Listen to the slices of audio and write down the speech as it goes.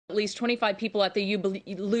At least 25 people at the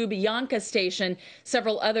Lubyanka station.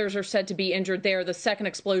 Several others are said to be injured there. The second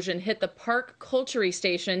explosion hit the Park Culture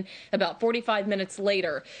station about 45 minutes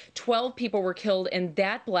later. 12 people were killed in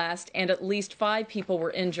that blast, and at least 5 people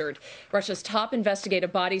were injured. Russia's top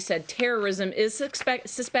investigative body said terrorism is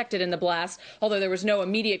suspected in the blast, although there was no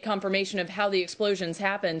immediate confirmation of how the explosions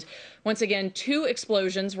happened. Once again, 2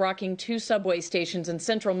 explosions rocking 2 subway stations in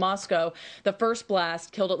central Moscow. The first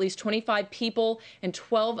blast killed at least 25 people and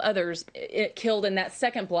 12 others killed in that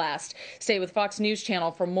second blast. Stay with Fox News Channel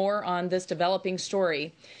for more on this developing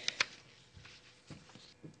story.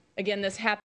 Again, this happened